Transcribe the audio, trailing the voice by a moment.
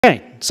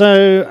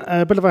so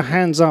a bit of a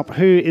hands up.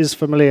 Who is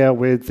familiar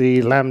with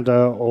the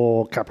Lambda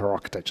or Kappa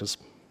architectures?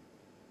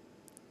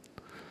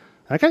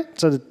 Okay,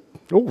 so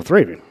all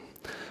three of you.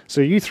 So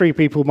you three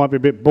people might be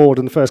a bit bored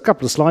in the first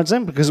couple of slides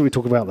then, because we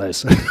talk about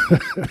those.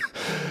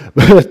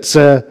 But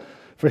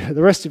for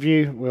the rest of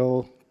you,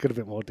 we'll get a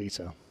bit more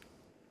detail.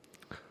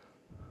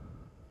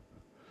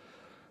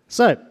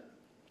 So,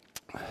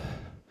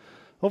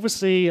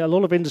 obviously, a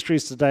lot of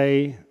industries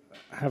today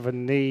have a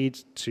need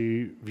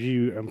to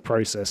view and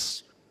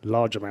process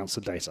large amounts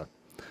of data.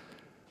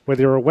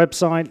 Whether you're a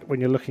website,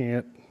 when you're looking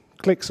at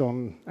clicks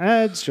on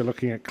ads, you're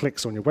looking at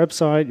clicks on your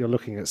website, you're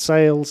looking at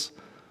sales,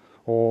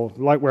 or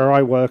like where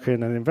I work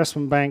in an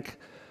investment bank,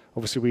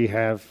 obviously we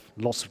have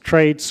lots of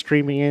trades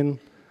streaming in.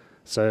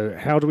 So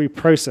how do we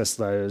process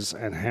those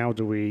and how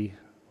do we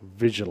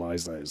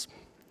visualize those?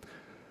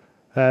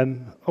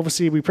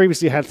 Obviously, we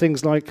previously had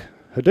things like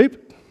Hadoop,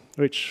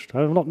 which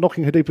I'm not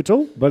knocking Hadoop at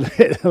all, but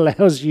it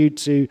allows you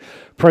to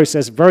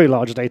process very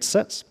large data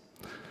sets.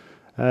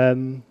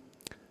 And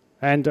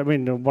I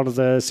mean, one of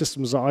the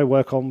systems that I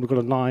work on, we've got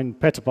a 9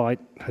 petabyte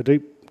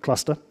Hadoop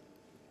cluster.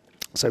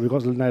 So we've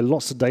got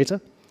lots of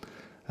data.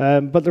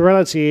 But the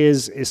reality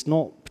is it's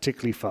not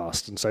particularly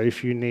fast. And so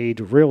if you need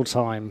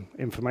real-time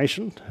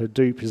information,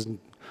 Hadoop isn't,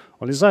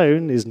 on its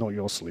own is not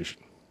your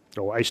solution.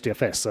 Or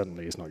HDFS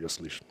certainly is not your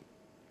solution.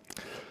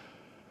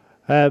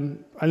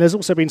 And there's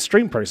also been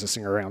stream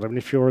processing around. I mean,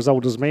 if you're as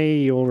old as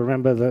me, you'll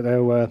remember that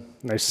there were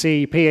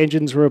CEP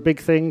engines were a big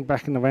thing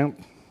back in about,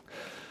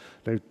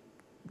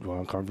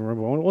 well, I can't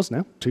remember what it was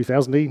now,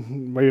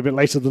 2000, maybe a bit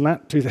later than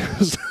that,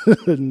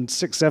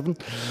 2006, 7.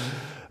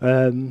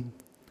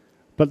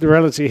 But the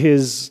reality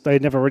is they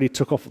never really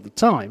took off at the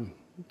time.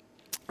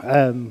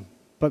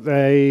 But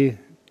they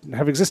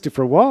have existed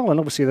for a while, and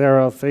obviously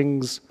there are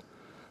things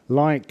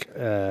like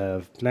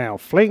now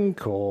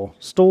Flink or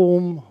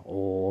Storm,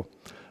 or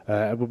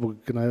we're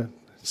going to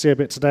see a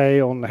bit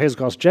today on the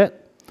Hazelcast Jet.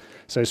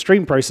 So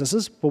stream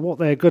processors, but what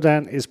they're good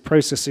at is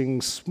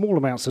processing small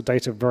amounts of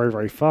data very,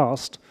 very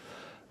fast.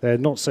 They're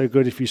not so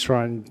good if you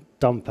try and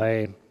dump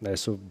a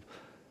sort of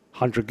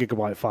 100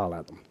 gigabyte file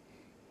at them.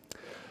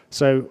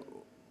 So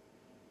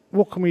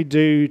what can we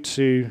do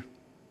to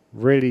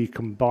really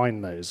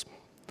combine those?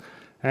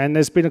 And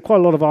there's been quite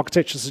a lot of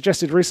architecture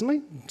suggested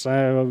recently.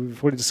 So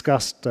we've already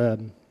discussed,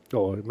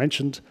 or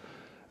mentioned,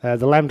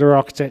 the Lambda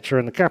architecture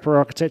and the Kappa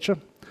architecture.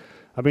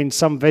 I mean,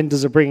 some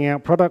vendors are bringing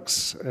out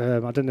products. I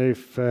don't know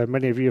if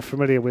many of you are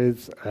familiar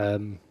with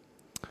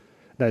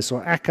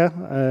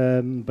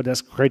Akka, but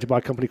that's created by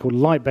a company called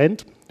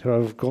Lightbend, who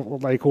have got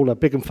what they call a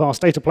big and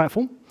fast data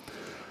platform.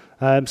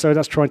 So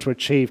that's trying to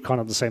achieve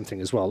kind of the same thing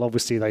as well.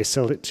 Obviously, they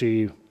sell it to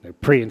you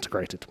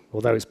pre-integrated,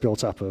 although it's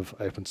built up of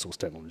open source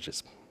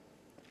technologies.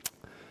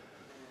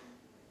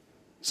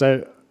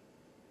 So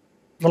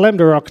the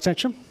Lambda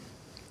architecture,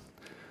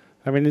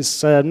 I mean,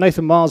 it's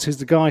Nathan Mars, who's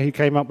the guy who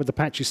came up with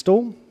Apache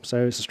Storm,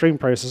 so it's a stream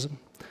processor.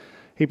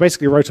 He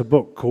basically wrote a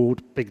book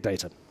called Big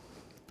Data.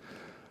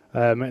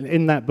 And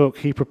in that book,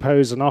 he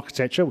proposed an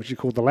architecture, which he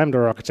called the Lambda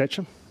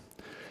architecture,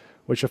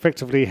 which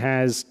effectively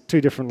has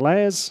 2 different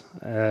layers,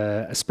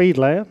 a speed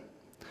layer,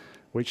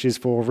 which is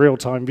for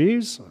real-time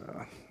views,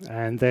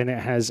 and then it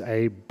has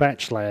a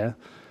batch layer,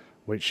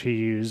 which he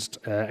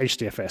used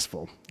HDFS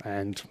for.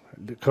 And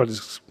because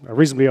it's a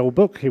reasonably old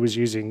book, he was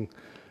using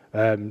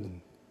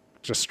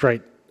just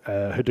straight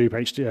Hadoop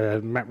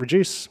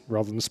MapReduce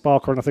rather than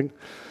Spark or anything.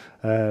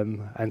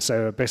 And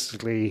so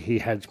basically he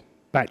had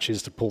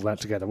batches to pull that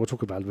together. We'll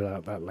talk about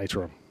that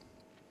later on.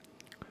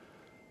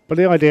 But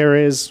the idea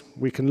is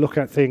we can look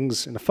at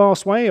things in a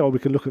fast way, or we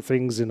can look at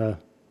things in a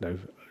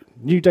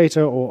new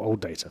data or old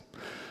data.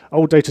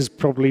 Old data is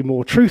probably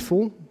more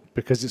truthful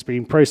because it's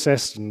been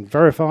processed and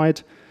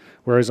verified,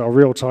 whereas our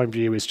real-time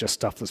view is just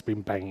stuff that's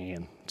been banging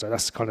in. So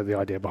that's kind of the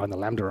idea behind the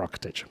Lambda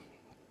architecture.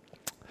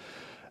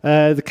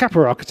 The Kappa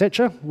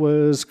architecture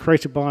was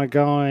created by a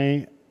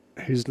guy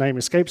whose name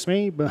escapes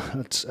me,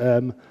 but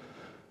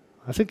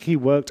I think he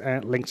worked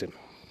at LinkedIn.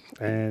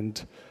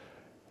 And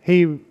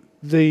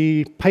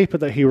the paper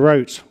that he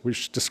wrote,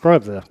 which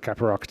described the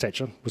Kappa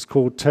architecture, was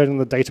called Turning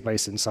the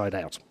Database Inside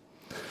Out.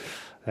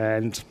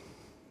 And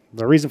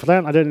the reason for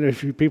that, I don't know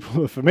if you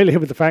people are familiar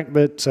with the fact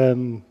that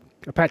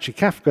Apache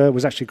Kafka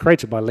was actually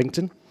created by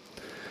LinkedIn.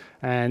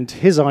 And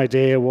his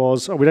idea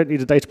was, we don't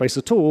need a database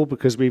at all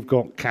because we've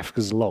got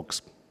Kafka's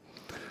logs.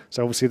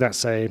 So obviously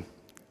that's an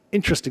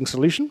interesting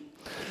solution,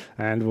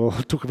 and we'll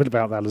talk a bit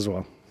about that as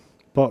well.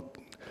 But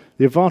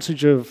the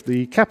advantage of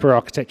the Kappa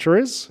architecture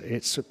is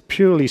it's a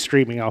purely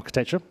streaming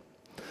architecture.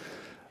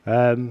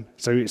 So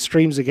it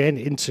streams again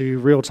into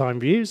real-time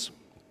views,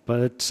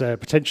 but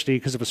potentially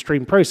because of a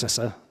stream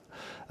processor,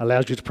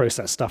 allows you to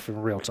process stuff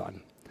in real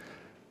time.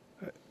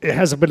 It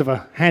has a bit of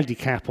a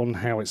handicap on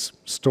how it's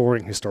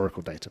storing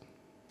historical data.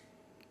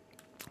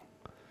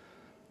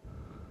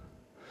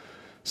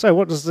 So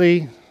what does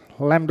the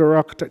Lambda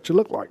architecture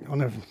look like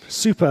on a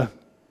super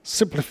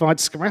simplified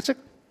schematic?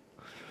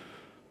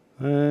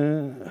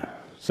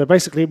 So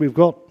basically we've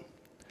got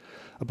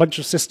a bunch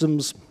of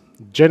systems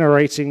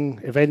generating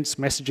events,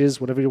 messages,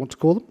 whatever you want to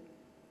call them.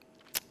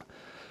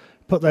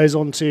 put those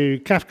onto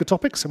Kafka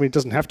topics. I mean, it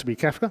doesn't have to be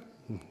Kafka.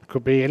 It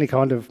could be any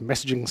kind of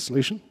messaging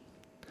solution.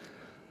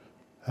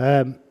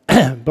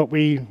 But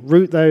we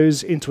route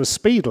those into a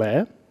speed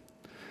layer.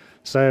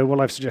 So what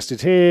I've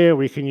suggested here,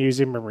 we can use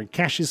in-memory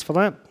caches for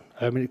that.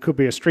 It could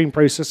be a stream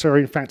processor.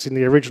 In fact, in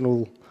the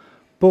original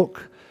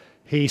book,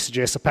 he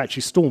suggests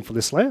Apache Storm for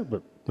this layer,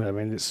 but I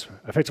mean, it's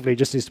effectively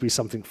just needs to be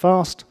something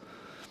fast.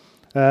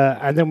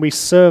 And then we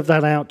serve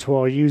that out to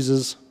our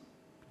users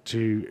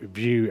to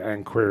view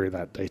and query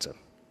that data.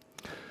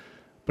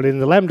 But in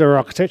the Lambda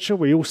architecture,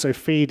 we also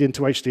feed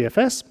into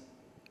HDFS.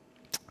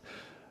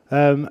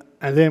 And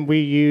then we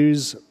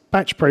use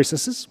batch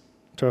processes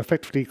to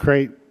effectively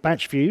create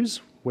batch views,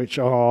 which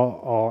are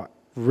our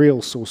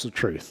real source of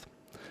truth.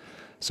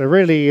 So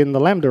really, in the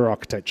Lambda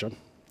architecture,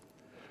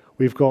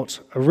 we've got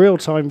a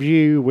real-time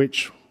view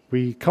which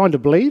we kind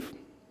of believe,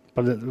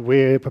 but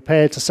we're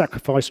prepared to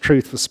sacrifice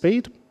truth for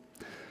speed.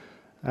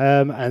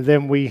 And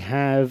then we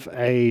have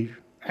an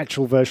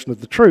actual version of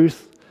the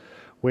truth,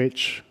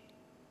 which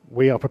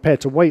we are prepared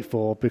to wait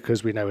for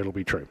because we know it'll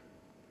be true.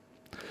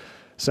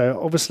 So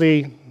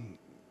obviously,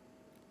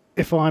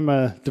 if I'm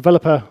a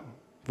developer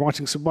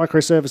writing some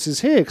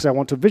microservices here because I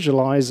want to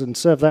visualize and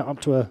serve that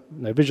up to a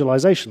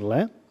visualization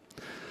layer,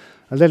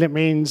 and then it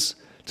means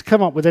to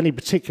come up with any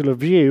particular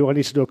view, I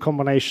need to do a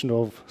combination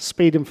of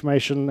speed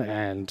information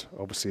and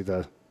obviously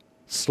the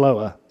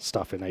slower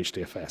stuff in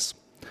HDFS.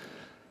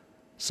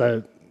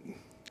 So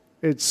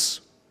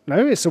it's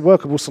a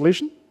workable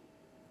solution,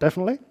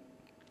 definitely,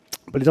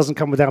 but it doesn't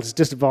come without its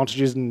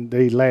disadvantages and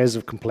the layers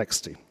of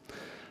complexity.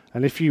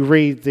 And if you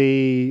read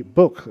the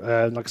book,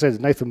 like I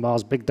said, Nathan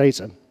Marr's Big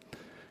Data,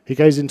 he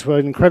goes into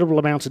an incredible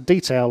amount of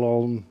detail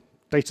on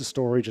data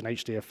storage and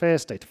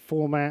HDFS, data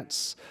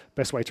formats,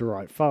 best way to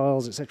write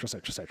files, et cetera, et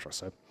cetera, et cetera.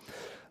 So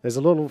there's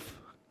a lot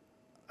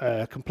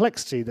of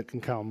complexity that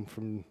can come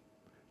from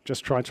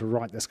just trying to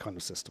write this kind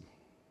of system.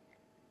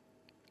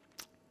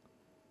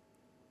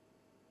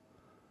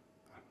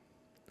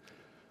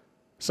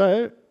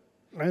 So,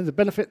 the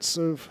benefits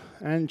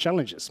and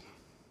challenges.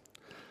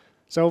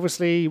 So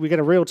obviously, we get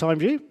a real-time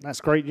view.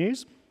 That's great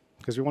news,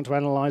 because we want to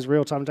analyze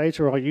real-time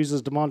data. Our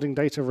users demanding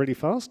data really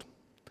fast.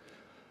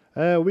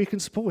 We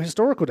can support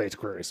historical data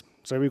queries.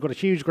 So we've got a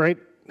huge, great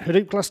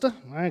Hadoop cluster.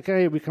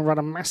 Okay, we can run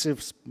a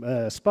massive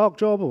Spark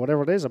job, or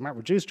whatever it is, a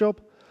MapReduce job,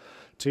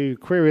 to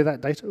query that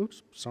data.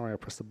 Oops, sorry, I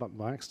pressed the button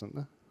by accident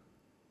there.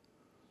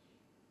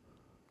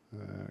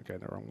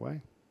 Going the wrong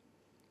way.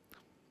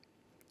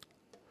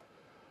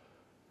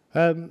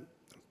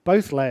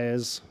 Both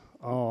layers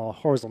are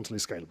horizontally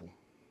scalable.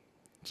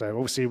 So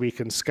obviously we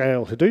can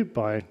scale Hadoop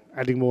by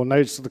adding more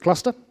nodes to the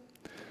cluster.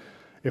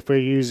 If we're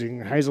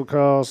using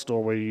Hazelcast,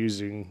 or we're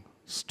using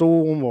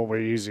Storm, or we're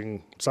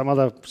using some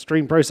other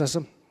stream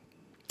processor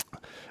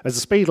as a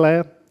speed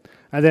layer,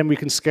 and then we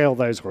can scale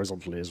those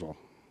horizontally as well.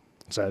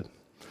 So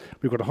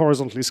we've got a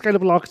horizontally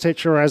scalable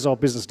architecture as our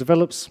business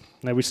develops.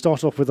 Now we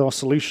start off with our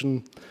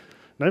solution.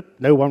 Nope,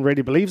 no one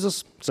really believes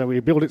us, so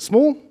we build it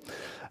small.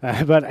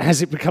 But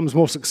as it becomes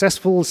more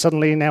successful,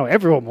 suddenly now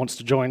everyone wants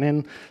to join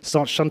in,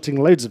 start shunting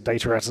loads of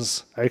data at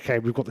us. Okay,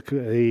 we've got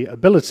the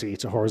ability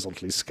to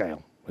horizontally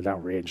scale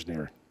without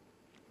re-engineering.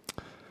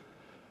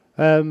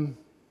 And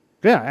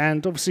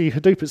obviously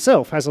Hadoop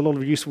itself has a lot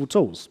of useful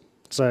tools.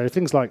 So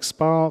things like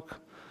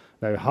Spark,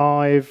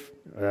 Hive,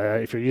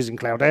 if you're using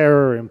Cloudera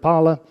or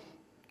Impala,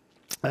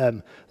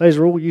 those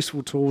are all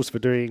useful tools for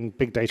doing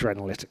big data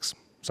analytics.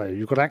 So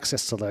you've got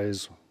access to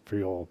those for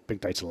your big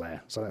data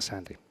layer, so that's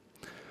handy.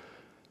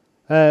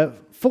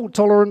 Fault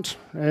tolerant,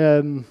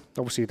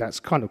 obviously that's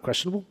kind of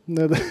questionable.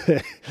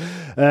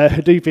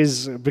 Hadoop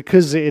is,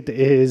 because it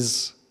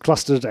is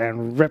clustered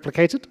and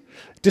replicated,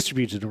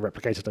 distributed and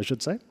replicated, I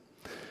should say.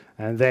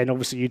 And then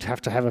obviously you'd have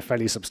to have a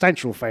fairly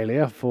substantial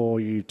failure for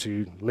you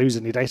to lose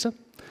any data.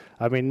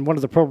 I mean, one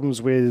of the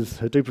problems with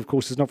Hadoop, of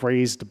course, is not very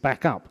easy to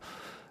back up.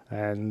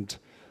 And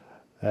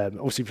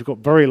obviously if you've got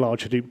very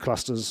large Hadoop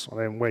clusters,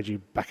 then where do you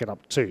back it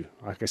up to?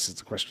 I guess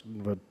it's a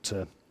question,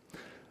 but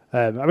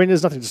I mean,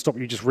 there's nothing to stop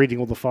you just reading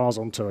all the files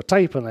onto a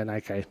tape and then,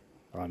 okay,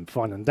 I'm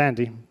fine and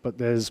dandy, but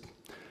there's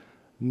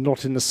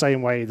not in the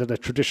same way that a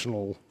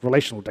traditional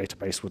relational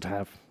database would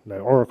have,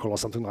 Oracle or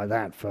something like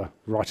that for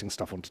writing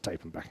stuff onto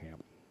tape and backing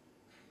up.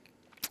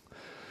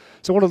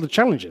 So what are the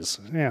challenges?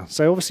 Yeah,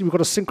 so obviously we've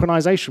got a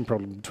synchronization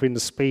problem between the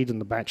speed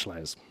and the batch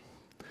layers.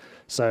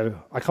 So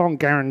I can't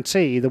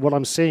guarantee that what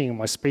I'm seeing in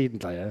my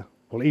speed layer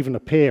will even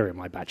appear in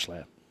my batch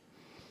layer,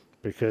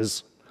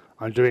 because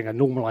I'm doing a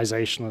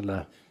normalization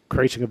and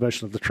creating a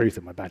version of the truth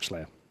in my batch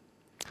layer.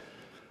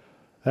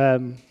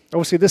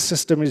 Obviously, this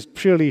system is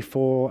purely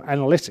for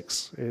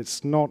analytics.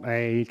 It's not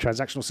a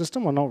transactional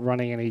system. We're not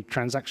running any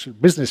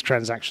business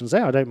transactions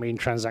there. I don't mean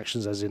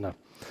transactions as in a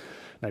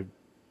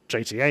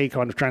JTA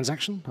kind of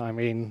transaction. I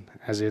mean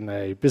as in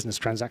a business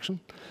transaction.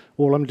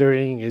 All I'm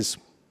doing is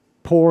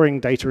pouring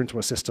data into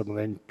a system and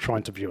then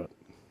trying to view it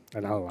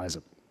and analyze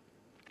it.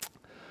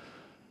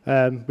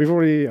 I've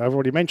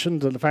already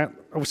mentioned the fact,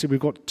 obviously, we've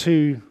got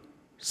two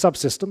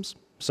subsystems.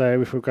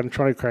 So if we're going to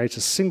try to create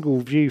a single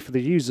view for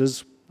the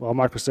users, our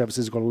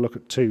microservices have got to look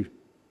at two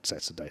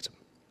sets of data.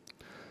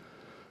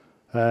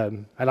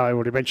 And I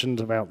already mentioned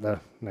about the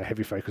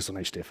heavy focus on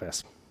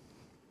HDFS.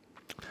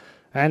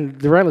 And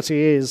the reality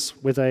is,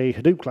 with a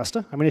Hadoop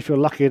cluster, I mean, if you're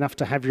lucky enough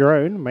to have your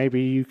own,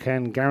 maybe you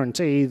can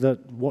guarantee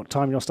that what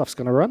time your stuff's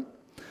going to run.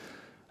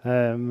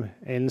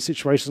 In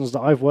situations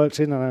that I've worked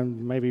in,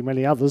 and maybe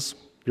many others,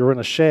 you're in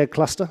a shared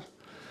cluster,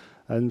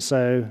 and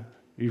so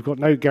you've got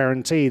no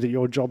guarantee that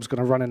your job's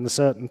going to run in a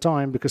certain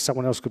time because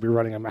someone else could be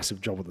running a massive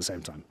job at the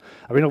same time.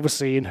 I mean,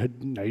 obviously,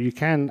 you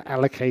can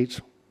allocate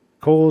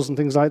cores and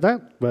things like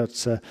that,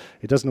 but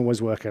it doesn't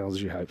always work out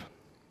as you hope.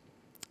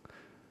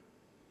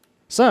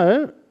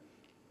 So,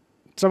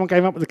 someone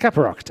came up with the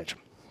Kappa architecture.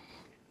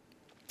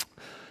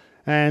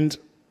 And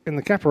in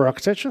the Kappa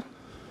architecture,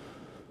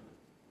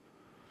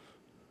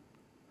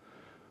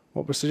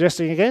 what we're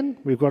suggesting again,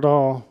 we've got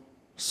our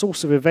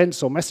source of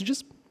events or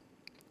messages.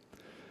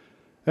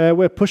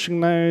 We're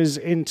pushing those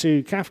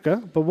into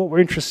Kafka, but what we're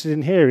interested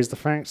in here is the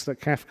fact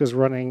that Kafka's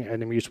running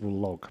an immutable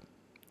log.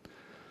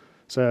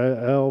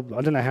 So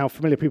I don't know how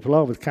familiar people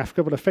are with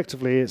Kafka, but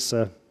effectively it's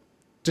a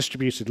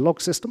distributed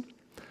log system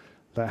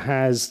that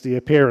has the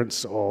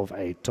appearance of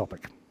a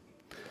topic.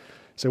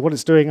 So what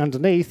it's doing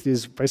underneath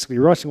is basically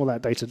writing all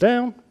that data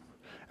down,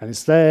 and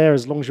it's there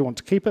as long as you want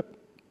to keep it.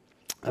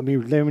 And we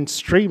then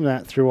stream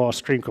that through our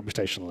stream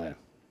computation layer.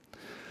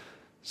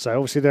 So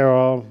obviously there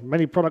are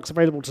many products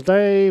available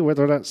today,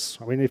 whether that's,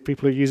 I mean, if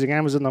people are using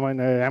Amazon, they might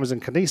know Amazon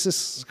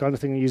Kinesis, kind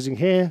of thing you're using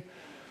here.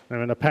 I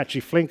mean,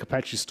 Apache Flink,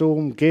 Apache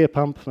Storm, Gear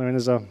Pump. I mean,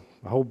 there's a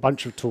whole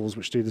bunch of tools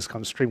which do this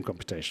kind of stream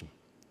computation.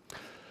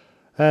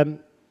 But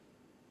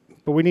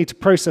we need to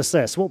process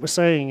this. What we're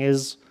saying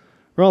is,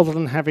 rather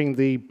than having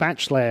the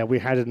batch layer we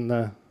had in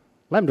the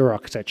Lambda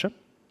architecture,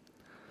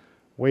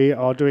 we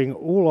are doing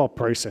all our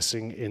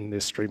processing in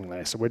this streaming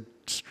layer. So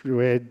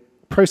we're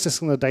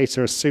processing the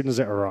data as soon as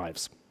it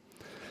arrives.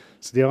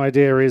 So the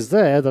idea is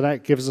there that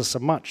that gives us a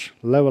much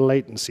lower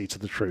latency to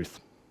the truth.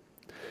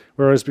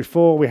 Whereas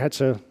before we had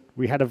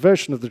a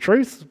version of the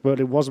truth, but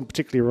it wasn't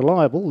particularly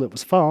reliable, it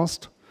was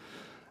fast,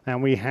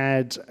 and we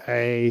had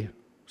a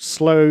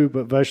slow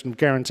but version of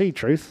guaranteed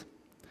truth.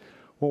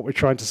 What we're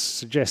trying to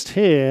suggest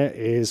here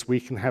is we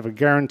can have a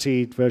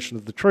guaranteed version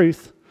of the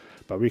truth,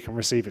 but we can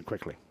receive it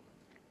quickly.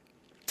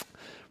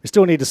 We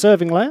still need a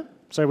serving layer,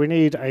 so we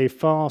need a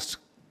fast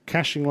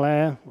caching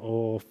layer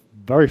or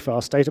very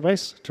fast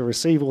database to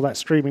receive all that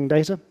streaming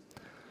data.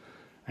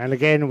 And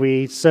again,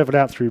 we serve it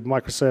out through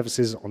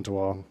microservices onto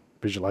our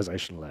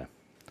visualization layer.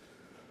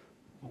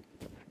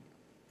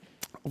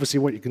 Obviously,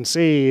 what you can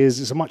see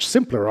is it's a much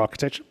simpler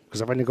architecture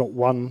because I've only got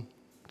one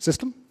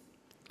system.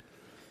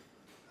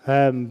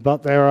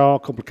 But there are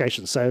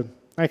complications. So,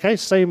 okay,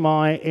 say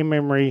my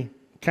in-memory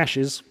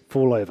caches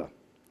fall over.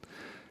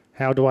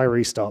 How do I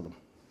restart them?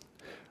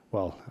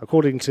 Well,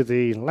 according to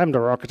the Lambda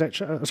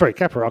architecture,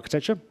 Kappa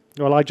architecture,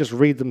 well, I just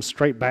read them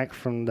straight back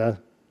from the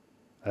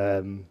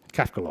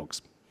Kafka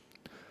logs.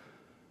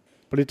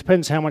 But it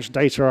depends how much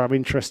data I'm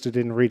interested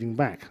in reading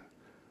back.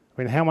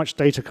 I mean, how much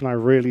data can I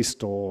really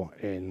store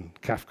in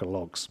Kafka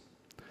logs?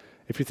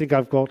 If you think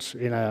I've got,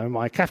 in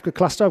my Kafka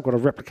cluster, I've got a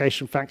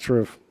replication factor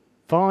of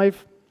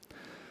 5.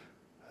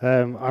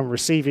 I'm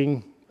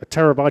receiving a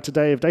terabyte a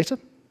day of data.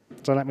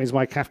 So that means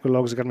my Kafka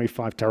logs are going to be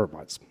 5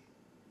 terabytes.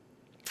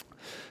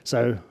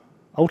 So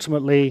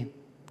ultimately,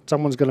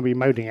 someone's going to be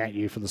moaning at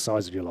you for the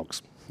size of your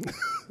logs.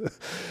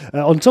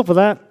 On top of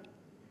that,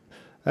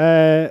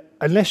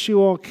 unless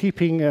you are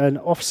keeping an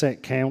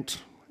offset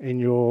count in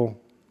your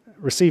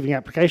receiving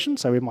application,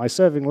 so in my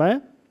serving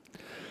layer,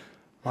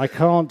 I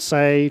can't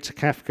say to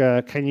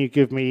Kafka, can you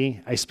give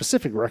me a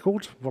specific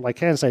record? What I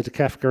can say to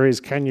Kafka is,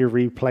 can you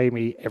replay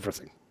me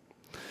everything?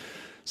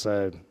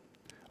 So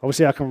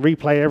obviously I can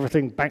replay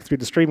everything back through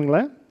the streaming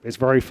layer. It's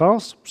very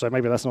fast, so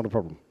maybe that's not a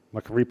problem. I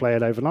can replay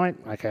it overnight.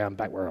 Okay, I'm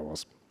back where I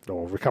was,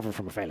 or recover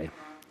from a failure.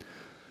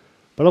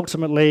 But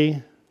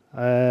ultimately,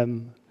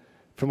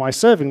 for my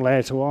serving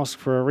layer to ask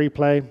for a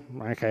replay,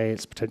 okay,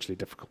 it's potentially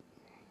difficult.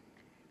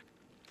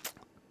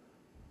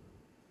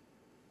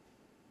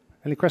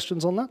 Any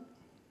questions on that?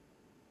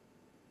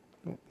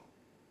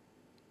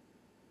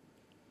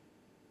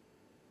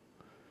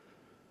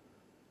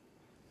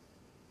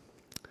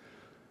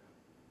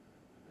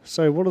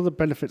 So what are the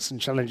benefits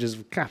and challenges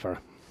of Kappa?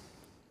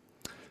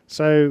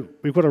 So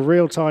we've got a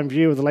real-time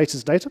view of the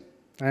latest data,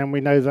 and we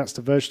know that's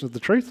the version of the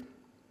truth.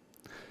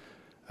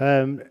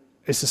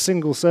 It's a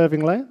single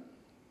serving layer.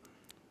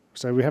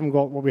 So we haven't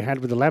got what we had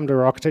with the Lambda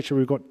architecture.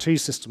 We've got 2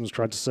 systems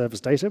trying to service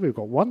data. We've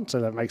got 1,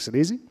 so that makes it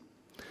easy.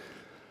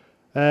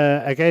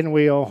 Again,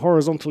 we are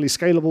horizontally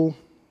scalable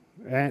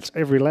at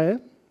every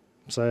layer.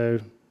 So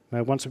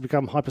once we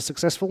become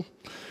hyper-successful,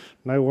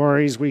 no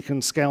worries, we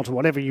can scale to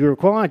whatever you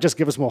require. Just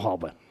give us more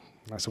hardware.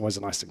 That's always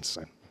a nice thing to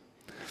say.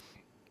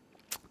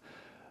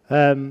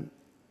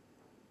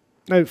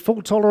 No,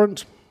 fault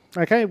tolerant.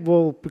 Okay,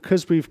 well,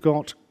 because we've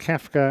got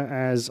Kafka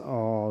as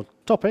our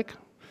topic,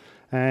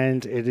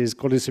 and it has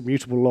got this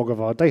immutable log of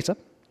our data,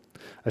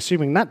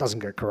 assuming that doesn't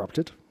get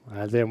corrupted,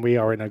 then we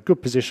are in a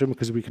good position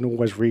because we can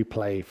always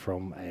replay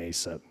from a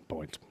certain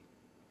point,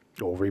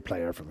 or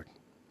replay everything.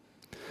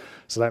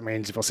 So that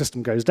means if our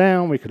system goes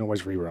down, we can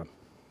always rerun.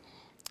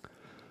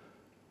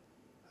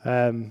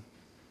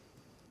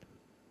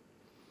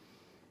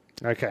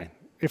 Okay,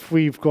 if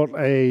we've got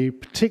a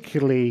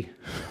particularly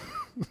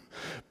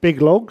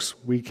big logs,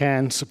 we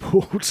can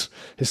support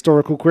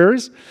historical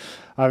queries.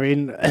 I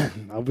mean,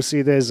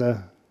 obviously there's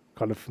a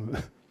kind of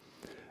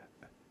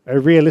a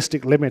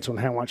realistic limit on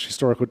how much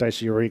historical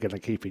data you're really going to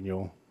keep in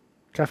your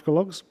Kafka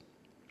logs.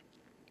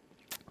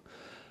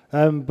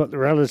 But the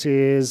reality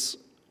is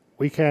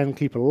we can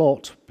keep a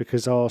lot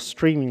because our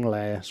stream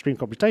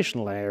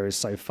computation layer is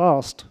so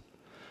fast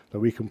that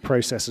we can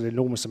process an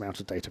enormous amount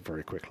of data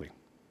very quickly.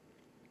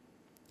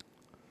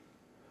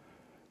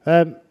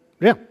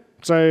 Yeah,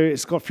 so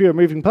it's got fewer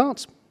moving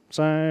parts.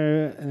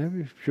 So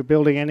if you're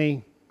building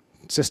any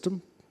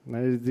system,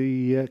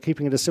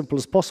 keeping it as simple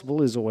as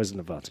possible is always an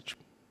advantage.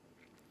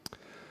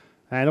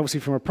 And obviously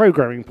from a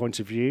programming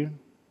point of view,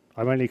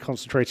 I'm only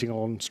concentrating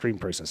on stream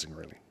processing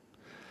really.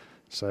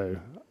 So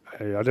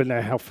I don't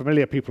know how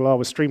familiar people are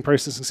with stream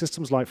processing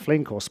systems like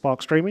Flink or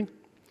Spark Streaming,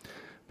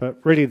 but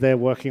really they're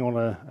working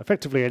on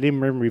effectively an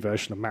in-memory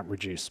version of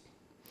MapReduce.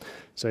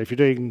 So if you're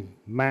doing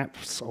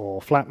maps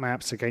or flat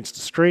maps against a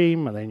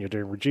stream, and then you're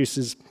doing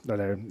reducers,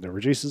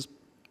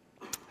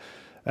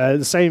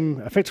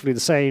 effectively the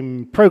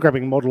same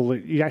programming model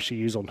that you actually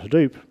use on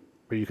Hadoop,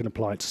 but you can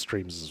apply it to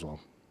streams as well.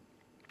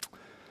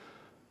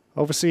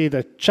 Obviously,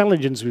 the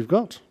challenges we've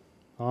got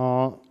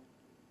are,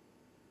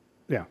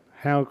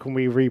 how can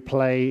we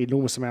replay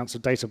enormous amounts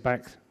of data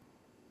back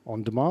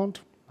on demand?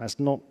 That's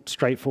not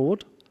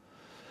straightforward.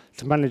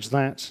 To manage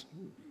that,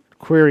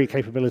 query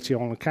capability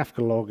on a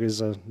Kafka log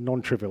is a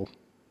non-trivial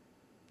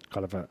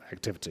kind of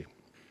activity.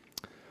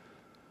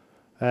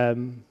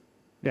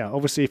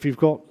 Obviously, if you've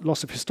got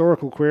lots of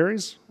historical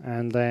queries,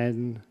 and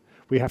then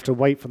we have to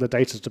wait for the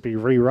data to be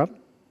rerun,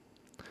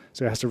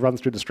 so it has to run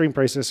through the stream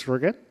processor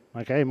again.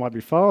 Okay, it might be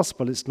fast,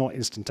 but it's not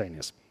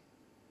instantaneous.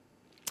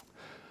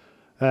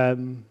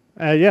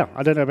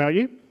 I don't know about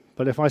you,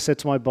 but if I said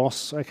to my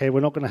boss, okay,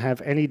 we're not going to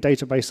have any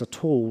database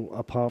at all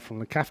apart from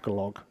the Kafka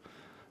log,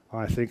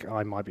 I think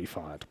I might be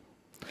fired.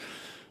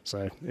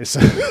 So it's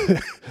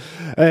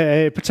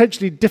a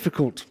potentially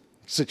difficult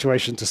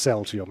situation to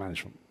sell to your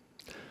management.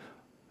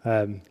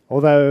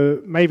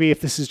 Although maybe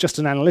if this is just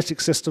an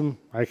analytics system,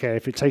 okay,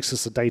 if it takes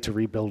us a day to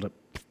rebuild it,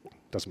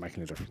 doesn't make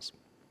any difference.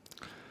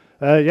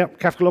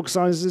 Kafka log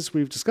sizes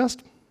we've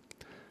discussed.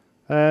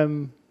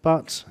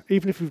 But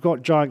even if we've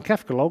got giant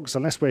Kafka logs,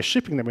 unless we're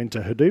shipping them into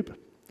Hadoop,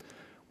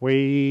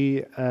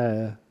 we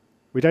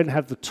don't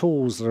have the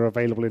tools that are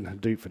available in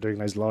Hadoop for doing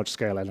those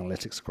large-scale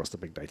analytics across the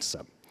big data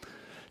set.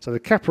 So the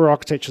Kappa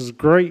architecture is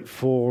great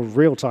for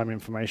real-time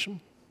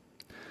information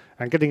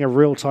and getting a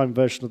real-time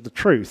version of the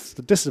truth.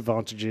 The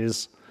disadvantage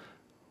is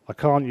I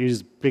can't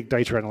use big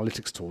data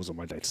analytics tools on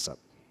my data set.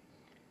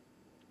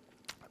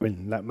 I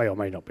mean, that may or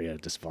may not be a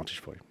disadvantage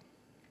for you.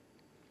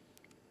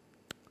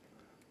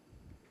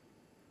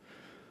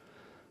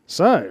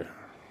 So,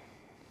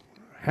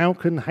 how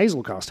can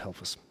Hazelcast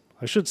help us?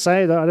 I should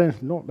say that I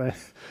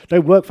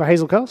don't work for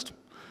Hazelcast.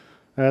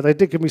 They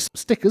did give me some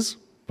stickers,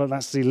 but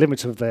that's the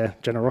limit of their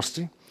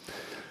generosity.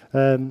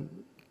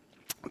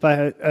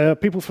 But are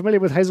people familiar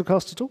with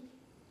Hazelcast at all?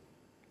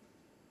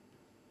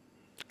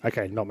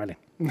 Okay, not many.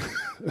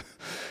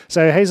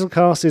 So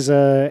Hazelcast is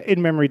an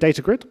in-memory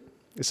data grid.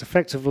 It's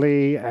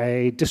effectively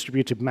a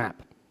distributed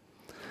map.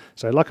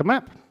 So like a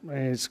map,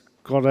 it's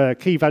got a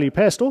key value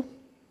pair store,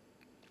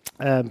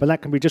 but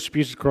that can be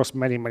distributed across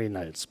many, many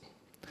nodes.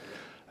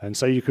 And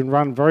so you can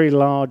run very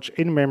large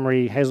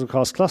in-memory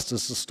Hazelcast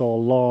clusters to store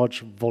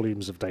large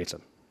volumes of data.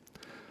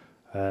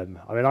 I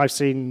mean, I've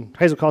seen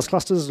Hazelcast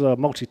clusters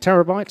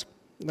multi-terabyte.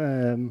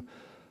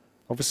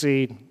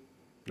 Obviously,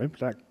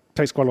 that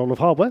takes quite a lot of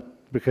hardware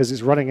because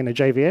it's running in a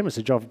JVM, it's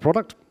a Java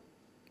product.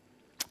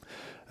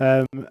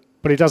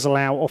 But it does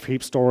allow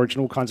off-heap storage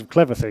and all kinds of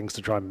clever things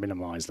to try and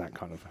minimize that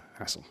kind of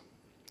hassle.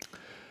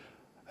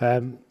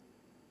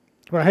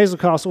 Well,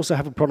 Hazelcast also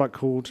have a product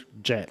called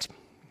Jet.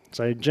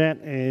 So Jet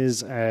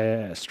is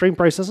a stream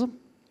processor,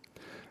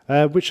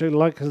 which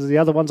like the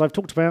other ones I've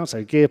talked about,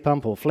 so Gear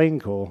Pump or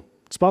Flink or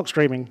Spark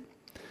Streaming,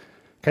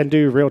 can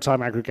do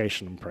real-time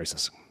aggregation and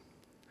processing.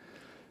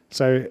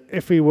 So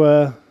if we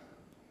were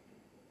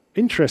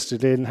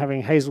interested in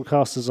having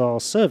Hazelcast as our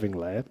serving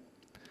layer, it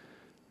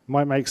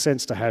might make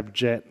sense to have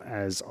Jet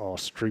as our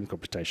stream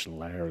computation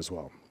layer as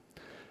well.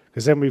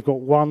 Because then we've got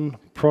one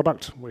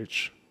product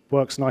which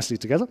works nicely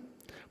together,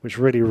 which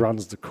really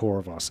runs the core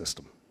of our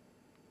system.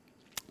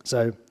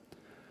 So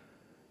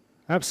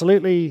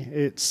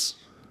absolutely,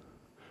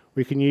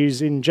 we can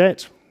use in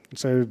Jet.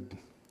 So,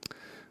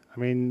 I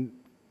mean,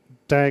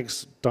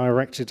 DAG's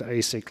directed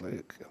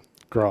acyclic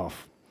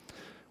graph,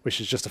 which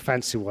is just a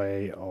fancy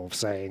way of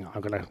saying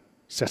I'm going to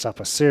set up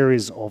a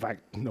series of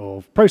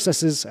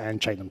processes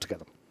and chain them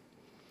together.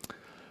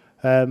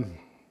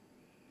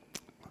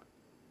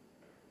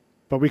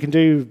 But we can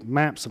do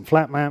maps and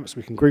flat maps.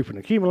 We can group and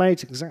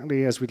accumulate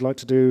exactly as we'd like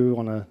to do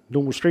on a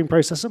normal stream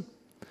processor.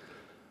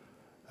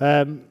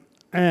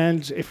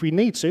 And if we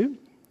need to,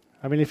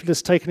 I mean, if you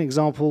just take an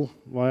example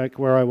like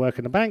where I work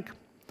in a bank,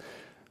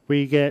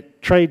 we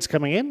get trades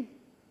coming in.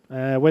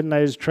 When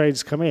those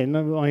trades come in,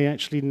 I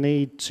actually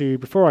need to,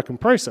 before I can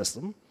process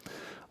them,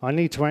 I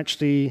need to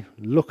actually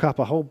look up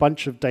a whole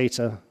bunch of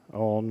data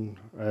on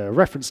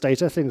reference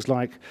data, things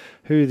like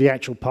who the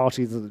actual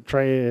party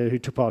who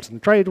took part in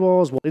the trade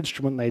was, what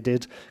instrument they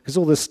did, because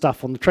all this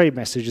stuff on the trade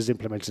message is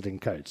implemented in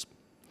codes.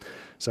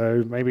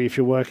 So maybe if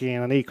you're working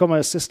in an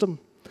e-commerce system,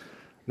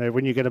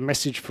 when you get a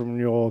message from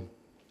your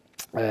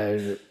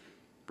the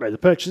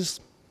purchase,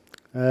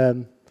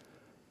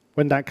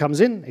 when that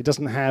comes in, it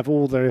doesn't have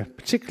all the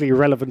particularly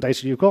relevant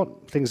data you've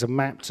got. Things are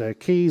mapped to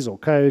keys or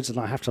codes, and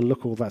I have to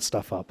look all that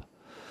stuff up.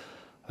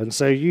 And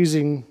so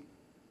using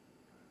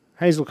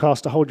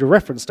Hazelcast to hold your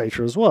reference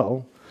data as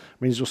well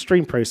means your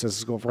stream processor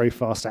has got very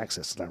fast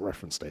access to that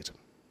reference data.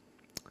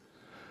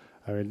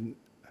 I mean,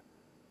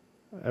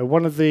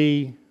 one of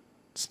the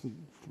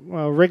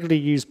regularly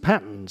used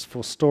patterns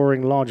for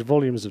storing large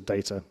volumes of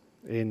data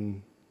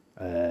in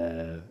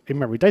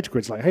in-memory data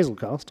grids like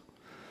Hazelcast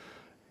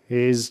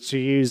is to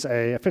use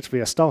effectively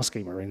a star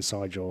schema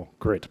inside your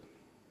grid.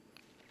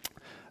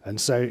 And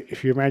so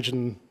if you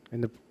imagine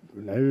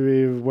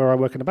where I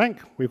work in a bank,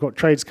 we've got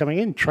trades coming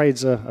in.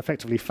 Trades are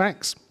effectively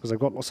facts because they've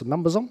got lots of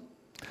numbers on.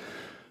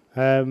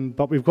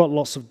 But we've got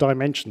lots of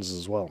dimensions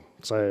as well.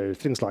 So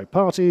things like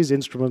parties,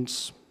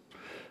 instruments,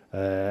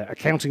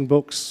 accounting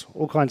books,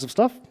 all kinds of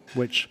stuff,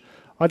 which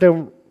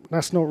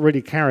that's not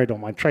really carried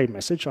on my trade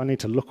message. I need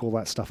to look all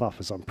that stuff up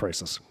as I'm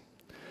processing.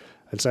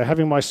 And so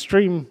having my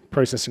stream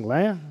processing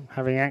layer,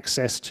 having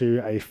access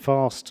to a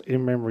fast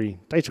in-memory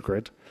data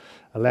grid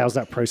allows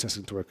that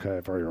processing to occur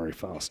very, very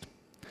fast.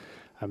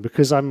 And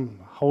because I'm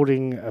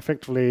holding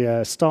effectively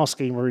a star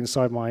schema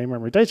inside my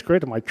in-memory data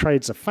grid and my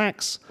trades are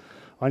facts,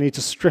 I need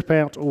to strip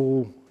out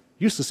all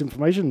useless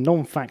information,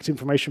 non-fact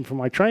information from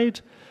my trade,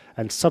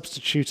 and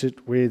substitute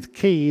it with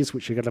keys,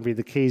 which are going to be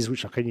the keys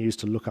which I can use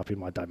to look up in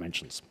my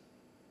dimensions.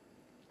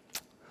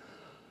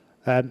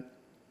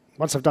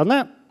 Once I've done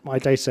that, my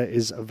data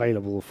is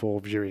available for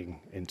viewing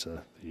into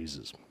the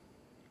users.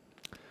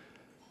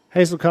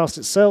 Hazelcast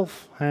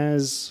itself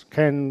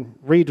can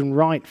read and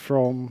write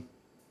from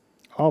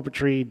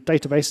arbitrary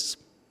databases.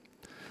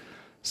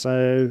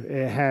 So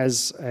it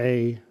has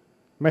a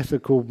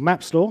method called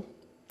mapstore,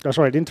 an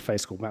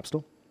interface called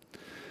mapstore,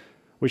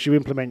 which you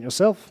implement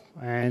yourself.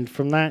 And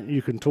from that,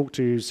 you can talk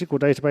to SQL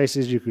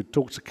databases, you could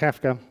talk to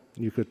Kafka,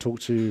 you could talk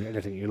to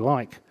anything you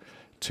like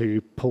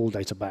to pull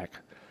data back.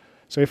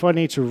 So if I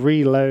need to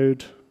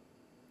reload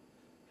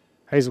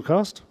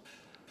Hazelcast,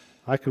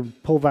 I can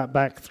pull that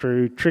back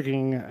through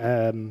triggering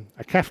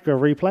a Kafka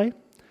replay,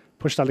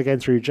 push that again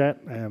through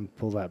Jet, and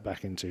pull that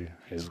back into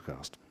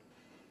Hazelcast.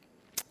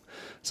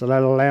 So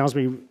that allows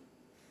me,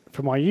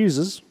 for my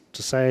users,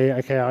 to say,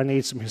 okay, I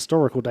need some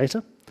historical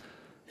data.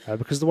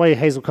 Because the way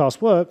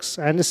Hazelcast works,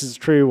 and this is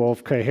true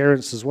of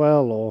coherence as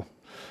well, or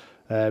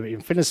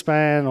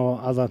Infinispan, or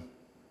other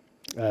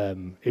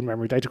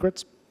in-memory data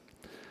grids.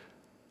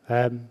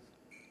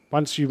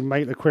 Once you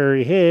make the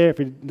query here, if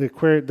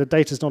the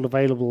data is not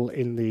available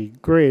in the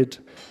grid,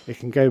 it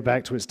can go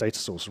back to its data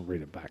source and read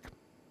it back.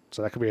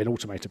 So that could be an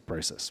automated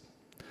process.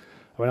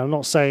 I mean, I'm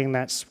not saying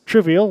that's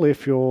trivial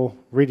if you're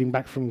reading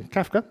back from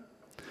Kafka,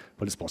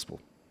 but it's possible.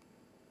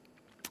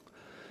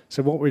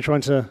 So what we're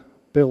trying to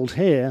build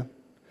here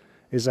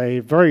is a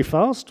very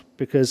fast,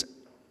 because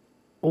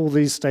all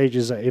these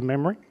stages are in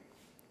memory,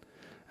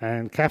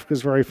 and Kafka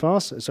is very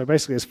fast. So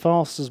basically, as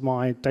fast as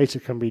my data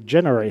can be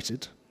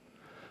generated,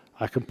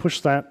 I can push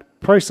that,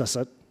 process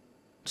it,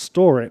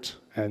 store it,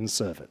 and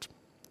serve it.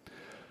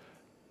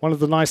 One of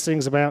the nice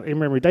things about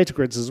in-memory data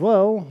grids as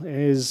well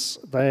is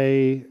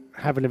they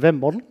have an event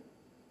model.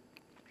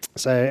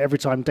 So every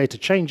time data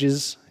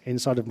changes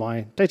inside of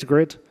my data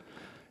grid,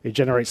 it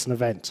generates an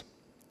event.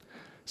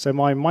 So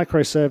my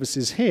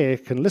microservices here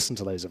can listen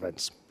to those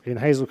events. In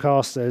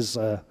Hazelcast, there's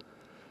an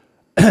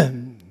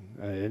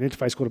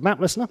interface called a map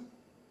listener.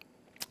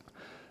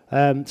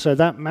 So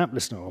that map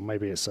listener, or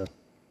maybe it's a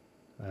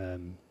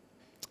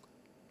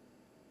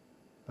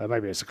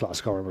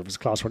class, I can't remember if it's a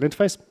class or an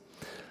interface.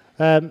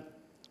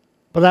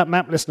 But that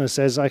map listener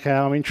says, okay,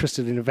 I'm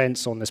interested in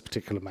events on this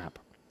particular map.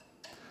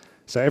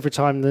 So every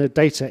time the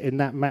data in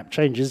that map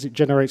changes, it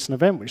generates an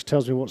event which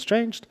tells me what's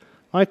changed.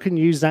 I can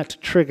use that to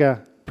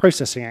trigger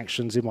processing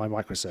actions in my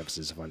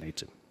microservices if I need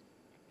to.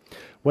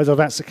 Whether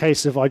that's the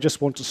case if I just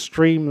want to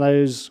stream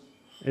those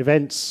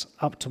events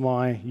up to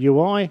my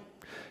UI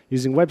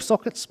using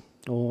WebSockets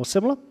or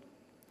similar.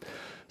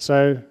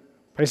 So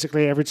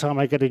basically, every time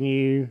I get a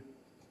new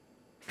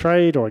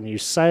trade or a new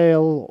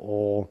sale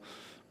or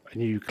a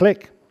new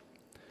click,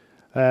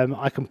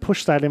 I can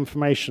push that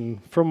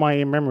information from my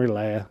in-memory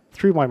layer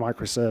through my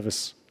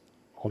microservice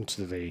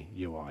onto the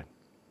UI.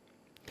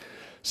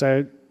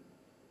 So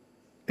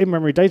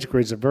in-memory data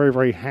grids are very,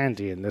 very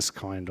handy in this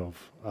kind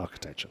of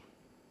architecture.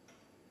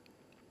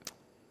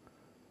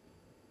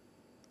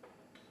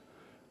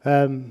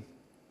 What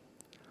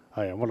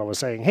I was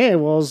saying here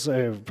was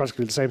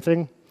practically the same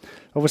thing.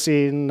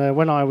 Obviously,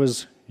 when I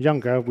was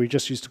younger, we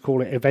just used to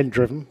call it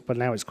event-driven, but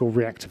now it's called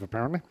reactive,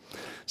 apparently.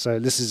 So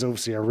this is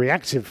obviously a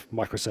reactive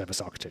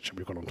microservice architecture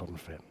we've got on top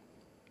of it.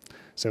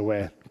 So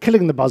we're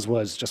killing the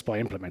buzzwords just by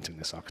implementing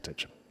this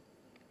architecture.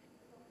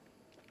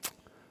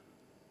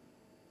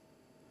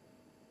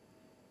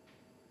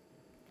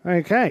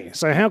 Okay,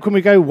 so how can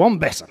we go one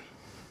better?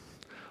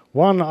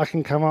 One, I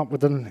can come up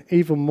with an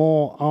even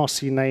more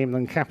RC name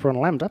than Kappa and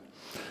Lambda.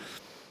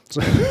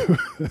 So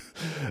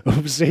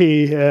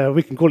obviously,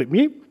 we can call it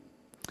mu.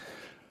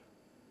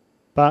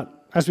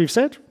 But as we've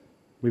said,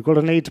 we've got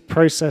a need to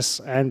process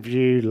and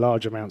view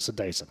large amounts of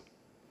data.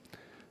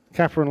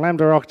 Kappa and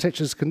Lambda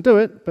architectures can do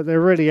it, but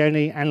they're really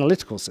only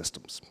analytical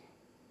systems.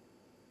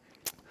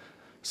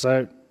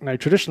 So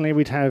traditionally,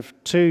 we'd have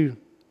two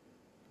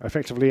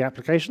effectively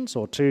applications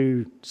or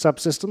two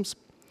subsystems,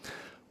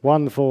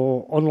 one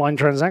for online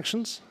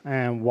transactions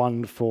and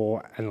one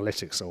for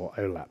analytics or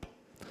OLAP.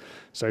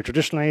 So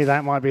traditionally,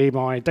 that might be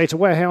my data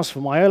warehouse for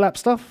my OLAP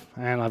stuff,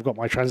 and I've got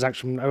my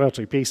transaction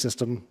OLTP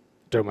system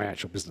doing my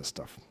actual business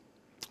stuff.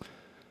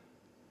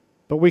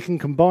 But we can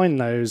combine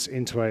those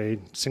into a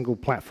single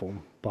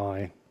platform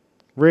by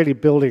really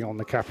building on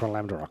the Kappa and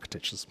Lambda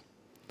architectures.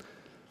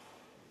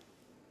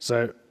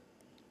 So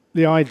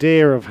the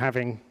idea of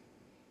having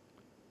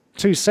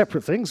two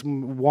separate things,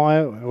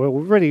 why, well,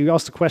 we really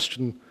asked the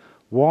question,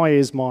 why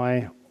is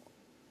my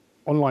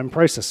online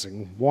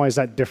processing, why is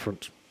that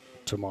different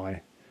to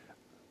my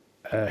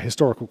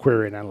historical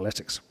query and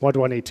analytics? Why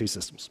do I need two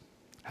systems?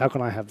 How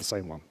can I have the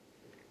same one?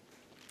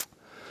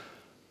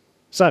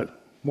 So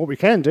what we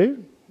can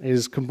do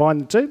is combine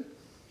the two.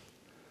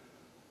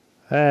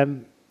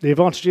 The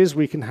advantage is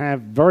we can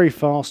have very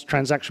fast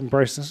transaction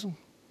processing,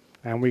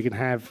 and we can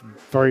have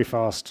very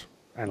fast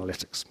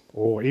analytics,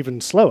 or even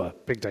slower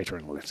big data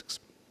analytics.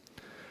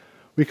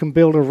 We can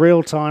build a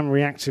real-time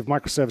reactive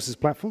microservices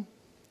platform.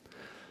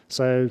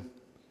 So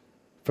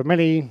for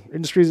many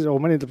industries, or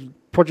many of the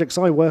projects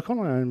I work on,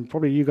 and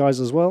probably you guys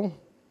as well,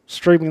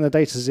 streaming the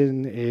data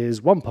in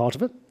is one part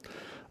of it.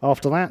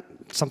 After that,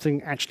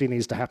 something actually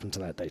needs to happen to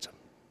that data.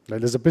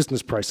 There's a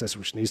business process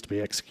which needs to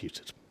be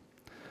executed.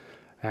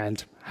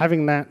 And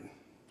having that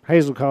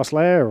Hazelcast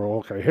layer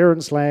or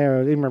coherence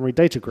layer in-memory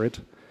data grid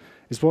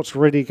is what's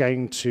really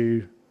going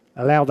to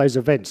allow those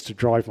events to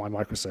drive my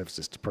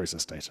microservices to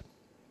process data.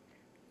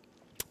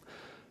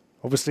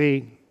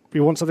 Obviously, we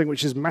want something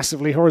which is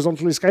massively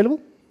horizontally scalable.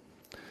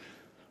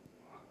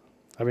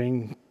 I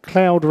mean,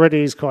 cloud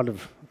ready is kind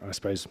of, I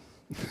suppose,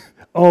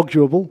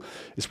 arguable.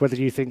 It's whether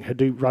you think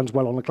Hadoop runs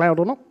well on the cloud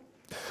or not.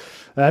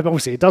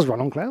 Obviously, it does run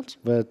on clouds,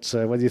 but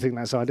whether you think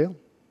that's ideal.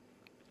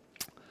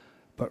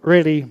 But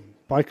really,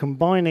 by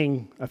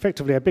combining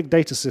effectively a big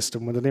data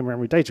system with an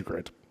in-memory data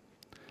grid,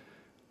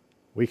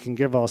 we can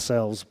give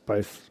ourselves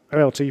both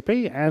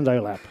OLTP and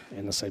OLAP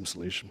in the same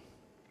solution.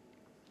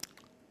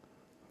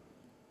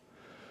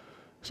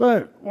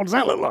 So what does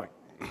that look like?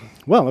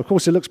 Well, of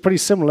course, it looks pretty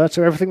similar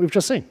to everything we've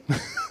just seen.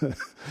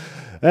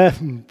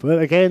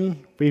 But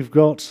again, we've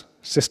got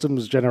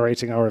systems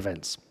generating our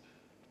events.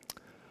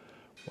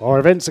 Our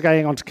events are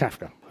going onto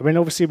Kafka. I mean,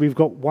 obviously, we've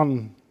got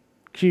one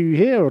queue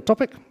here or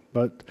topic,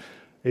 but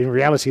in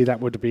reality, that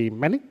would be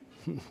many.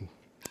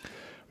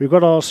 We've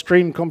got our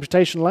stream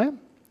computation layer.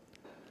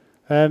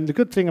 The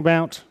good thing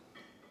about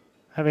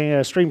having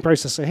a stream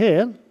processor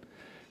here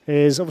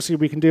is obviously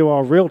we can do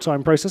our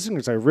real-time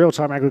processing, so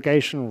real-time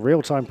aggregation,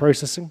 real-time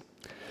processing.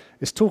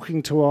 It's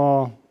talking to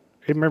our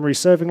in-memory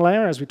serving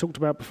layer, as we talked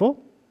about before.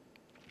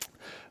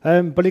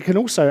 But it can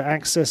also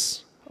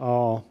access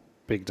our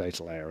big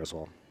data layer as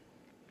well.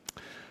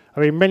 I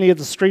mean, many of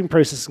the stream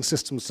processing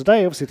systems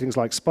today, obviously things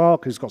like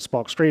Spark, who's got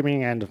Spark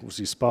streaming, and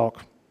obviously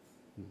Spark,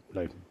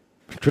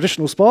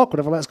 traditional Spark,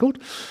 whatever that's called.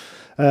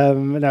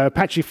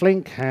 Apache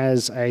Flink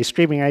has a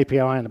streaming API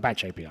and a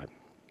batch API.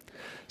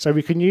 So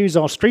we can use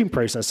our stream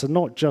processor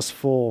not just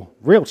for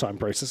real-time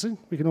processing,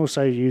 we can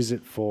also use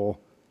it for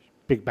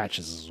big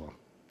batches as well,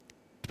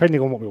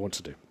 depending on what we want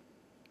to do.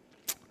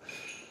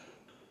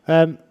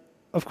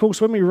 Of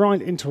course, when we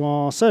write into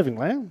our serving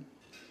layer,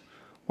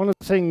 one of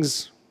the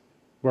things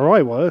where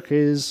I work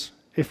is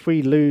if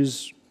we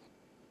lose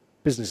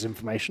business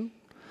information,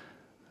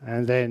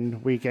 and then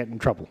we get in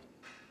trouble.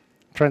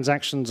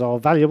 Transactions are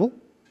valuable.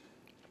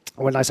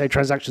 When I say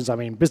transactions, I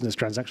mean business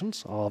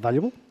transactions are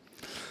valuable.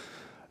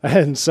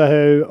 And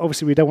so,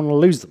 obviously, we don't want to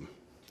lose them.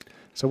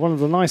 So one of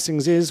the nice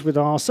things is, with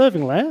our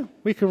serving layer,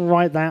 we can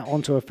write that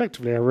onto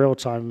effectively a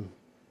real-time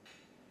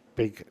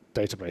big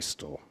database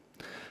store.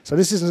 So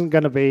this isn't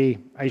going to be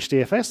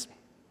HDFS.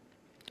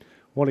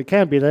 What it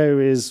can be, though,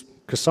 is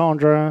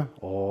Cassandra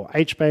or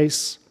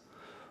HBase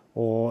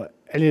or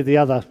any of the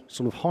other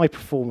sort of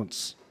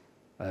high-performance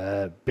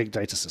big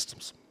data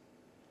systems.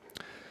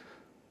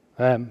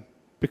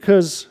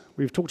 Because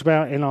we've talked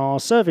about in our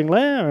serving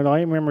layer and our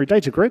in-memory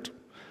data grid,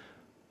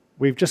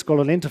 we've just got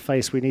an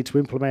interface we need to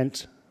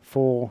implement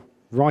for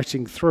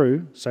writing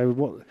through, so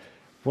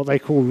what they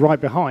call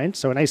write behind,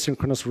 so an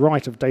asynchronous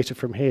write of data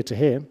from here to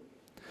here.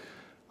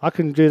 I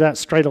can do that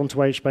straight onto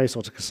HBase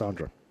or to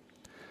Cassandra.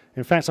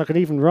 In fact, I could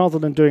even, rather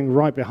than doing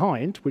write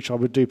behind, which I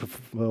would do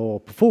for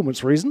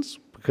performance reasons,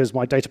 because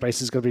my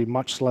database is going to be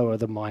much slower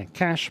than my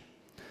cache,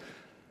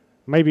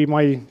 maybe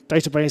my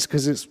database,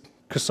 because it's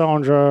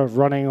Cassandra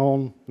running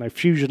on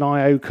Fusion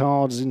IO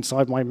cards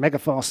inside my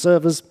mega-fast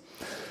servers,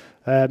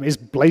 is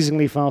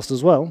blazingly fast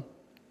as well.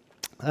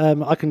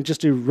 I can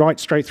just do write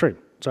straight through.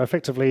 So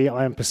effectively,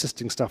 I am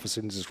persisting stuff as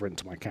soon as it's written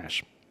to my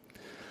cache.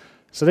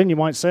 So then you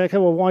might say, okay,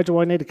 well, why do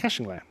I need a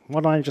caching layer?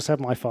 Why don't I just have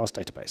my fast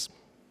database?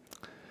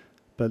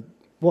 But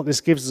what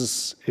this gives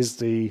us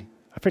is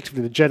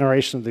effectively the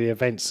generation of the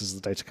events as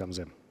the data comes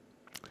in.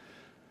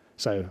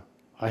 So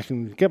I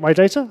can get my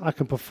data, I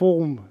can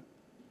perform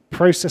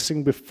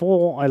processing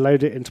before I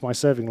load it into my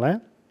serving layer.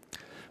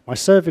 My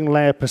serving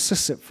layer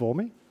persists it for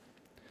me,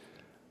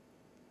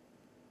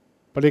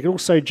 but it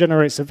also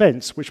generates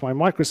events which my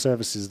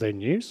microservices then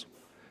use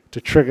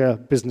to trigger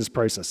business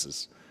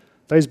processes.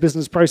 Those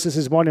business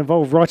processes might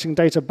involve writing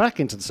data back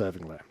into the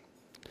serving layer,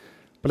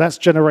 but that's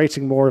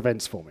generating more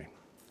events for me,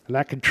 and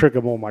that can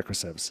trigger more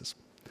microservices.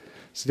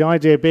 So the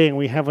idea being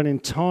we have an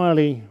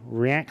entirely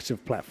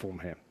reactive platform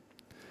here.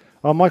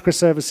 Our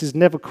microservices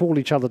never call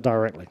each other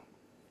directly.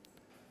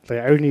 They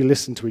only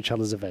listen to each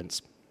other's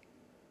events.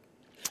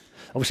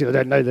 Obviously, they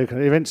don't know the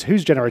events,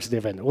 who's generated the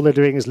event. All they're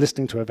doing is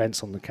listening to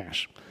events on the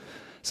cache.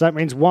 So that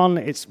means, one,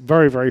 it's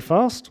very, very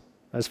fast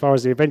as far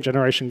as the event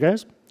generation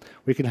goes.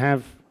 We can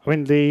have,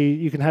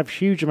 you can have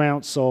huge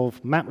amounts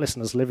of map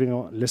listeners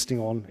listing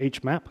on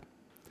each map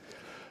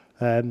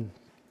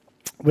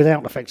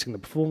without affecting the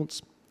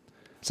performance.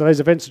 So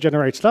those events are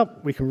generated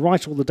up. We can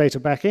write all the data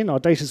back in. Our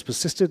data is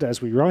persisted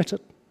as we write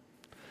it.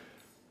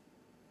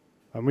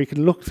 And we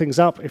can look things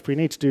up if we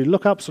need to do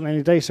lookups on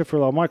any data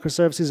for our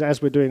microservices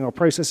as we're doing our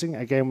processing.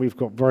 Again, we've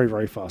got very,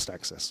 very fast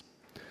access.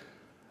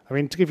 I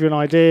mean, to give you an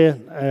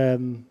idea,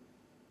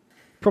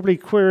 probably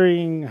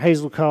querying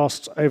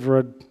Hazelcast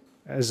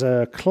as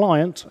a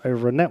client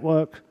over a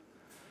network,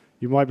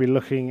 you might be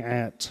looking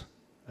at,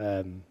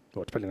 well,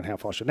 depending on how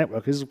fast your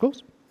network is, of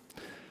course.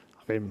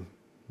 I mean,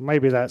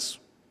 maybe that's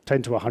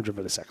 10 to 100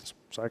 milliseconds.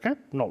 So, okay,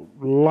 not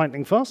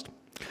lightning fast.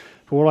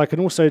 But what I can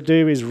also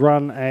do is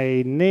run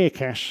a near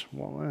cache.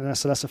 Well,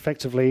 so that's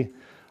effectively,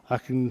 I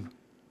can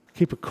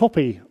keep a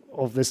copy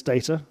of this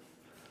data,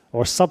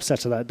 or a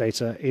subset of that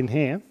data in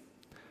here,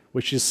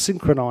 which is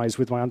synchronized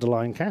with my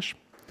underlying cache.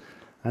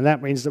 And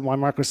that means that my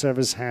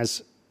microservice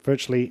has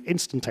virtually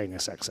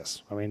instantaneous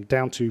access. I mean,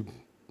 down to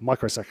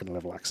microsecond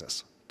level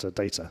access to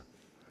data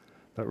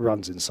that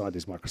runs inside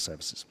these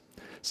microservices.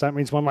 So that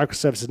means my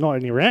microservice is not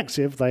only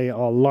reactive, they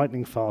are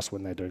lightning fast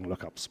when they're doing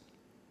lookups.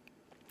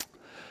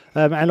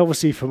 And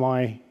obviously for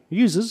my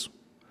users,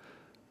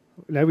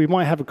 we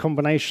might have a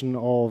combination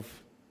of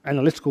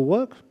analytical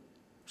work.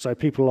 So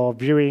people are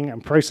viewing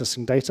and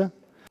processing data.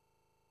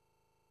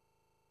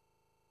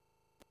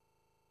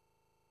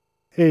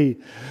 He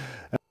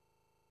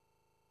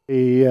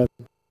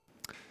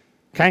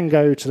can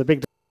go to the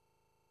big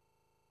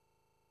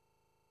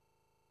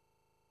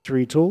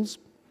data tools.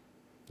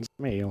 It's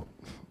me.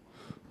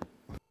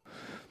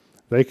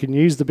 They can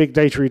use the big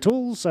data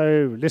tools.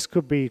 So this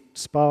could be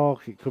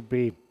Spark. It could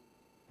be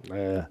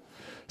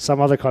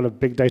some other kind of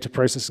big data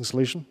processing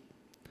solution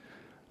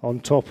on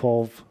top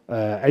of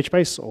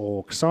HBase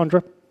or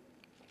Cassandra.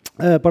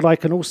 But I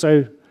can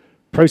also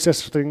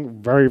process things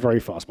very,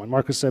 very fast. My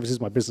microservices,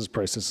 my business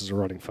processes are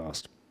running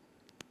fast.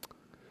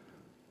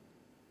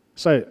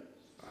 So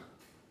I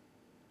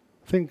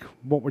think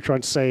what we're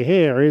trying to say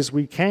here is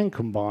we can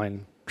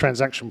combine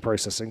transaction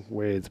processing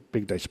with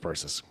big data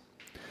processing.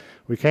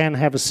 We can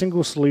have a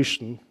single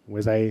solution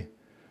with a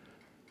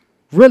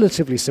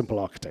relatively simple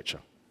architecture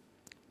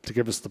to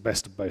give us the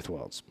best of both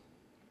worlds.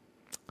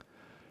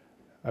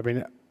 I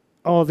mean,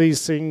 are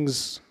these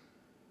things,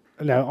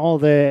 are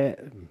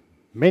there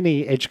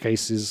many edge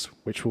cases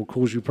which will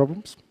cause you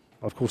problems?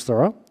 Of course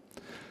there are,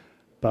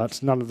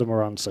 but none of them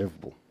are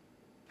unsolvable.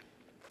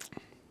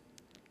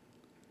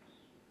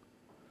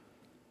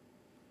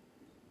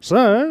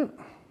 So,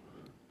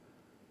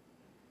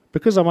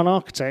 because I'm an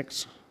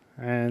architect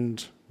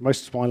and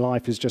most of my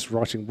life is just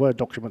writing Word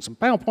documents and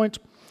PowerPoint,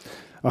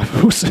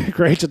 I've also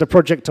created a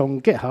project on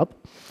GitHub,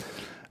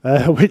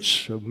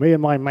 which me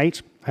and my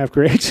mate have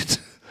created,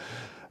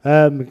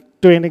 doing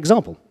an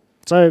example.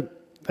 So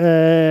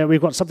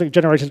we've got something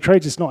generated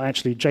trades. It's not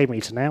actually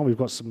JMeter now. We've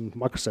got some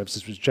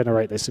microservices which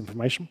generate this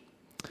information.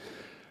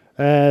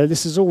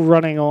 This is all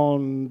running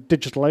on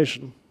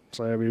DigitalOcean.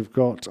 So we've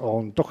got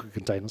on Docker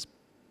containers.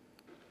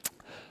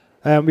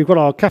 We've got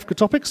our Kafka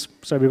topics.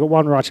 So we've got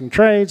one writing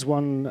trades,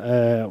 one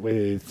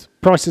with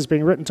prices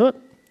being written to it.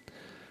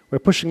 We're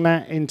pushing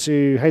that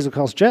into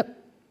Hazelcast Jet.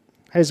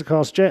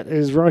 Hazelcast Jet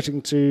is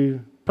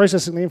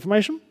processing the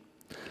information.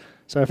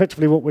 So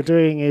effectively what we're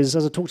doing is,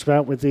 as I talked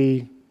about with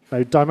the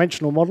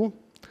dimensional model,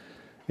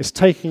 is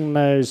taking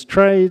those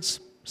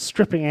trades,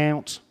 stripping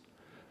out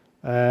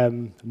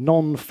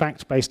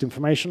non-fact-based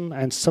information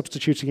and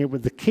substituting it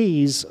with the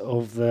keys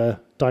of the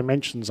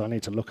dimensions I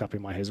need to look up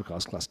in my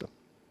Hazelcast cluster.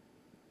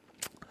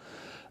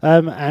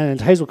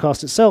 And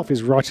Hazelcast itself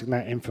is writing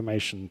that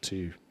information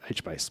to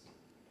HBase.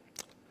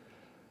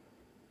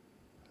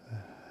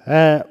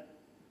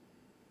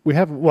 We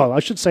haven't, well, I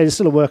should say it's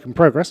still a work in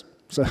progress.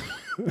 So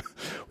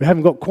we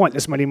haven't got quite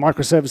this many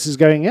microservices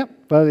going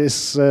yet, but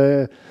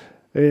it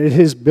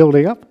is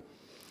building up.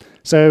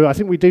 So I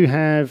think we do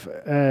have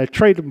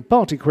trade and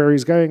party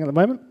queries going at the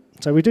moment.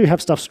 So we do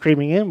have stuff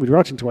streaming in. We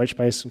write into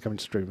HBase and come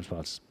into stream as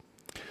parties.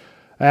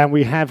 And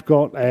we have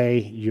got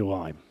a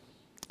UI.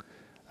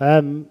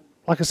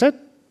 Like I said,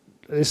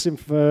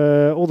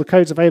 all the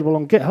code's available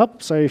on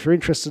GitHub. So if you're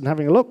interested in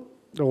having a look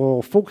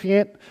or forking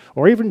it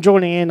or even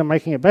joining in and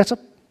making it better,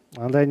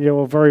 and then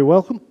you're very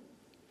welcome.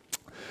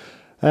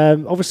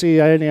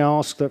 Obviously, I only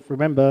ask that,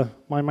 remember,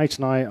 my mate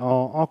and I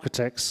are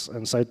architects,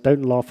 and so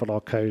don't laugh at our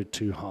code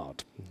too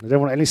hard. I don't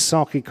want any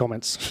sarky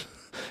comments.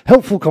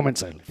 Helpful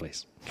comments only,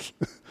 please.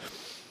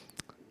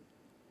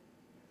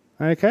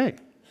 Okay.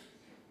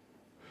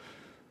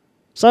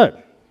 So,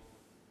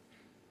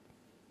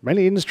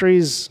 many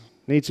industries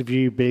need to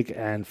view big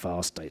and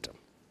fast data.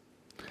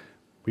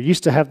 We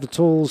used to have the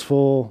tools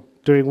for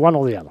doing one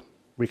or the other.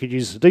 We could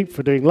use Hadoop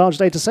for doing large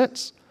data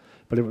sets,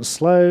 but it was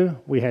slow.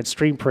 We had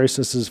stream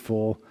processors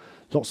for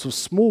lots of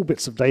small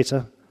bits of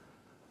data,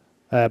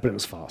 but it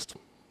was fast.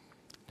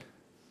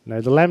 Now,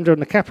 the Lambda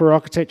and the Kappa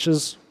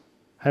architectures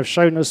have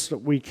shown us that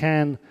we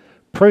can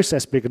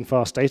process big and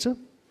fast data,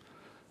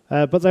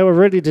 but they were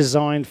really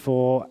designed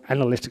for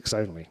analytics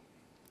only.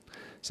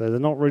 So they're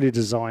not really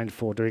designed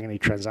for doing any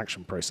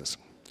transaction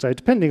processing. So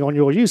depending on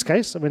your use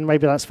case, I mean,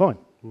 maybe that's fine.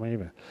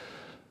 Maybe.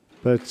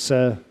 But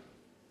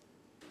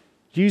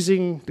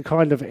using the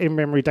kind of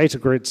in-memory data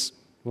grids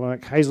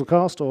like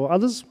Hazelcast or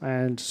others,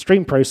 and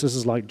stream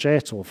processors like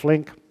Jet or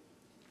Flink,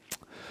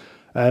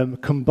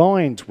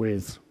 combined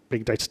with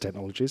big data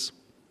technologies,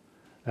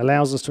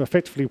 allows us to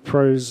effectively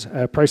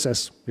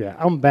process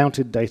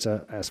unbounded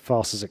data as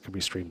fast as it can be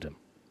streamed in.